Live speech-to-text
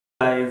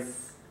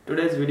Guys,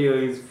 today's video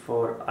is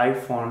for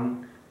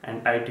iPhone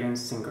and iTunes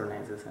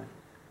synchronization.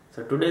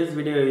 So today's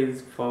video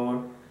is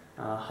for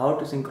how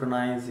to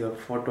synchronize your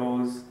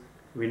photos,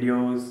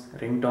 videos,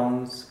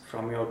 ringtones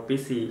from your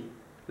PC,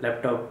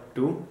 laptop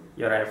to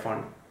your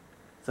iPhone.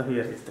 So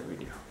here is the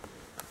video.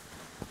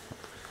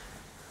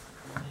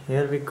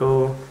 Here we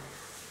go.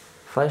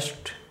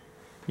 First,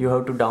 you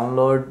have to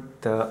download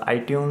the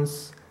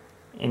iTunes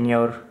in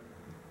your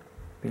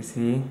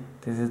PC.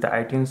 This is the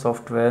iTunes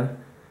software.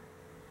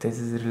 This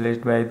is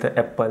released by the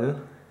Apple.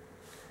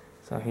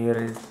 So here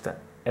is the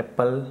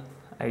Apple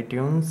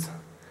iTunes.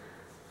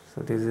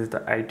 So this is the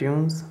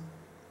iTunes,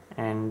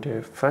 and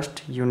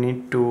first you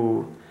need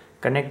to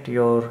connect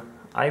your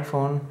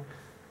iPhone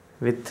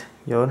with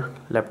your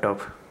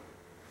laptop.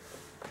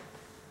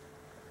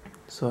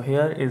 So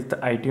here is the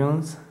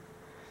iTunes.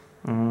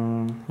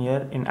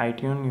 Here in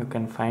iTunes you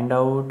can find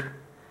out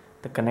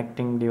the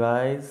connecting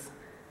device.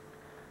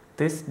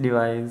 This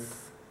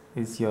device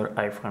is your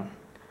iPhone.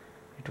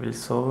 It will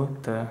show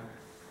the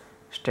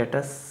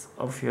status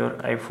of your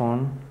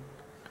iPhone.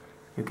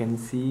 You can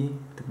see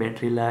the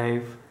battery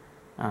life,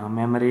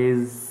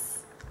 memories,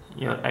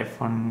 your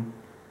iPhone,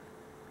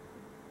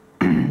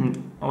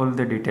 all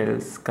the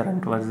details,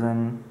 current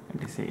version,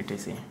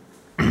 etc.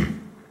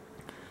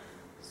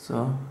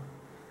 So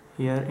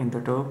here in the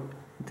top,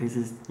 this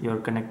is your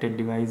connected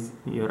device,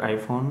 your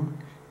iPhone.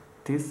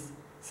 This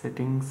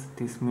settings,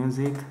 this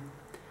music,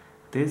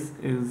 this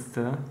is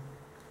the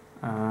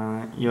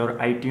your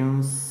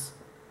iTunes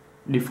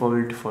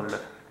default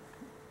folder,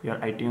 your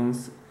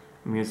iTunes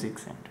music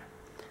center.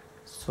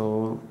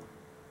 So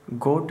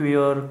go to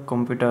your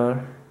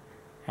computer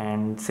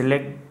and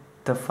select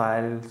the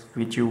files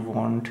which you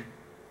want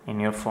in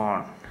your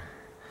phone.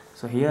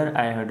 So here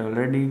I had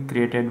already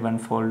created one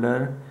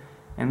folder.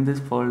 In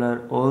this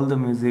folder all the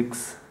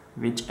musics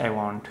which I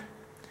want.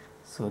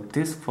 So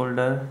this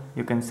folder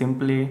you can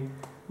simply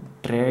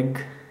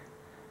drag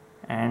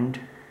and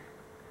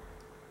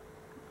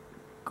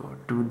go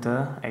to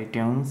the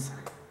iTunes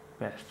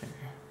page.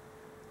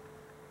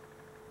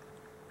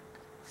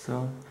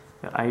 So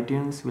the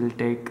iTunes will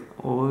take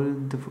all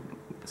the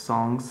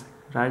songs.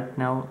 Right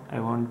now I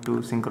want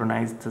to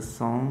synchronize the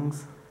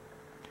songs.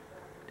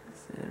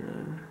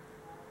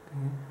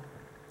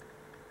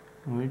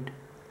 Wait.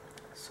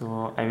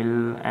 So I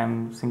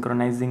am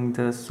synchronizing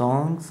the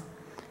songs.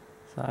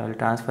 So I will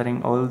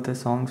transferring all the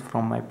songs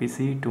from my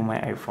PC to my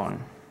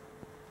iPhone.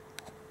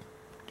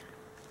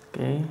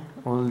 Okay,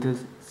 all the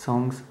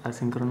songs are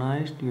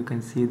synchronized. You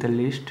can see the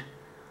list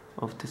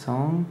of the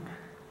song.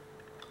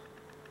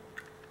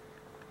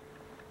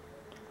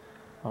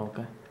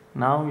 Okay,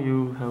 now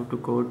you have to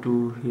go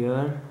to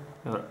here,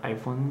 your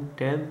iPhone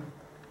tab.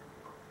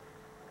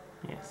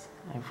 Yes,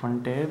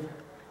 iPhone tab.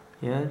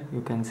 Here you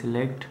can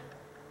select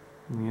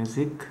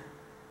music.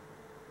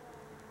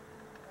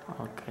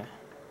 Okay,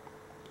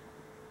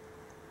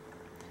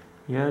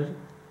 here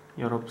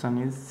your option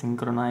is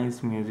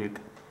synchronize music.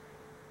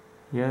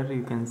 Here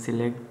you can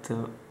select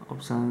the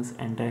options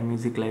entire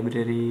music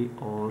library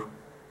or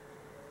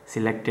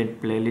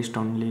selected playlist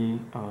only,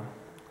 or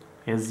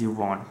as you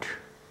want.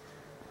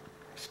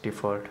 It's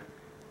default.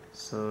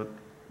 So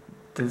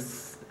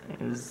this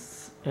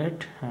is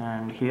it,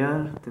 and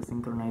here the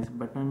synchronize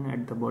button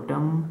at the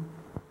bottom.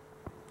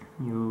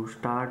 You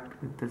start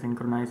with the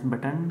synchronize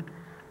button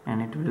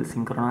and it will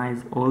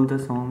synchronize all the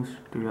songs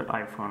to your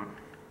iPhone.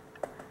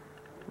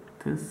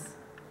 This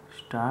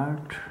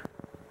start.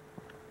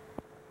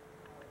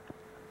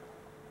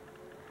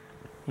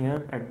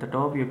 Here at the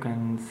top you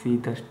can see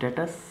the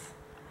status,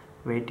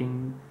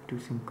 waiting to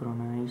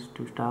synchronize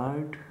to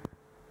start.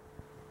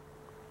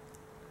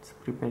 It's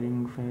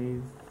preparing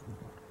phase.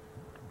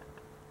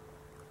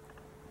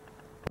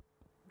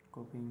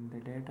 Copying the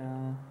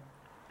data.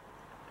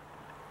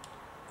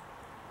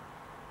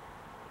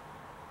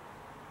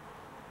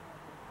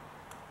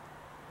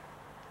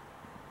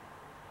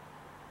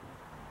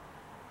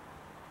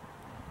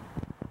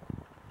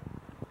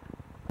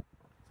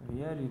 So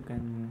here you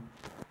can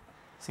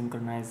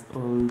synchronize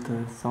all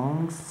the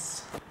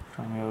songs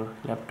from your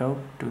laptop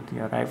to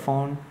your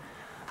iPhone.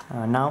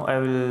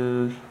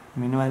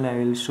 Meanwhile I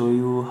will show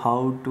you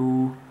how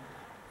to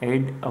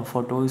add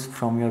photos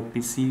from your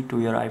PC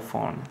to your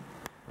iPhone.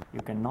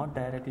 You cannot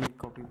directly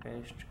copy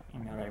paste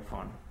in your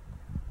iPhone.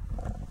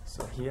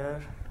 So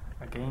here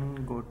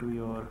again go to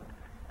your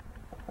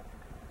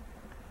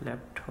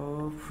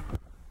laptop,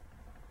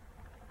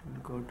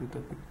 go to the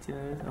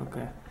pictures.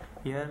 Okay,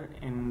 here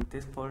in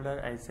this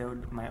folder I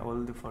saved my all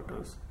the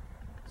photos.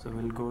 So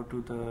we'll go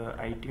to the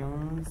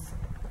iTunes.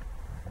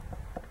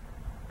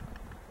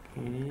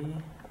 Okay,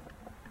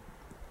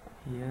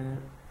 here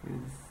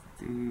is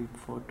the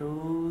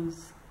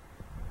photos.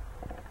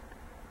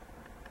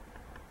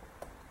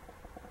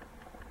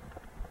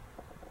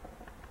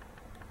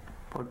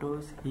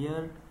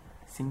 Here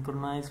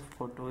synchronize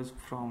photos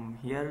from.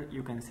 Here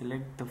you can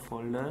select the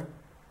folder.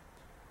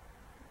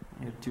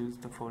 Here choose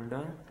the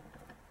folder.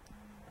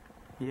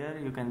 Here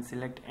you can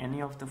select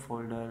any of the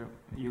folder.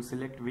 You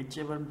select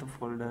whichever the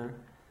folder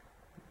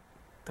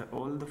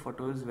all the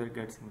photos will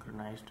get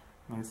synchronized.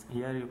 Means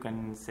here you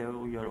can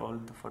save your all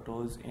the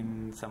photos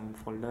in some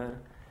folder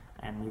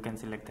and you can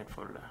select that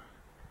folder.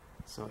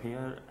 So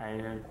here I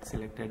had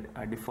selected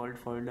a default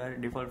folder.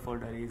 Default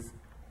folder is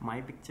my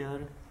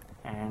picture,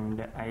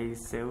 and I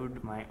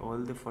saved my all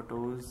the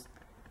photos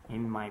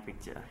in my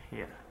picture.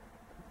 Here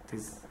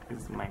this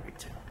is my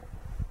picture.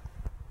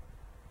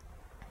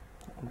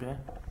 Okay,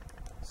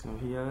 so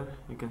here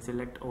you can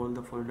select all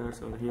the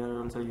folders, or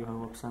here also you have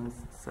options,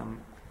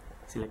 some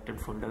selected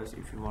folders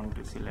if you want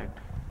to select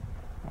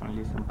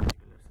only some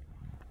particulars.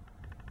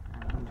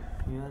 And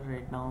here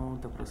right now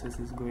the process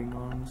is going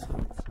on, so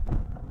it's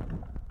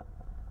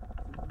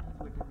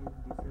button is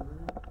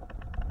disabled.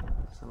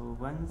 So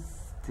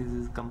once this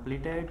is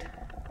completed,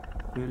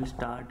 we will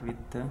start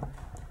with the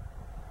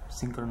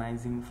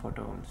synchronizing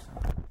photos.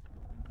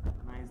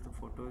 Synchronize the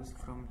photos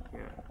from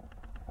here.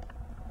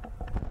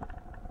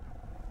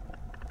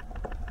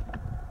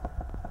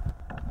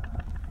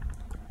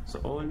 So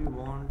all you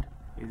want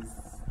is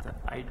the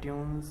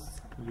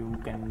iTunes. You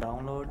can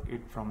download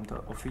it from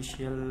the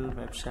official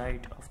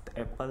website of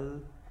the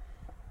Apple,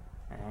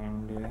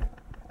 and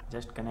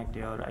just connect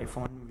your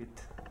iPhone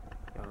with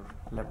your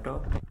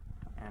laptop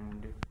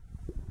and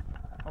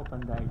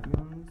open the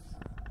iTunes.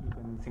 You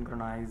can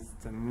synchronize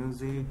the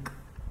music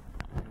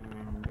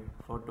and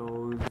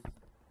photos,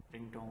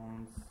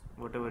 ringtones,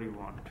 whatever you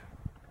want.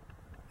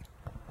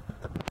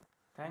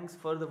 Thanks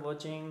for the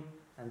watching,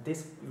 and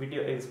this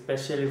video is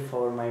specially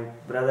for my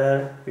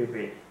brother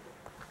Pepe.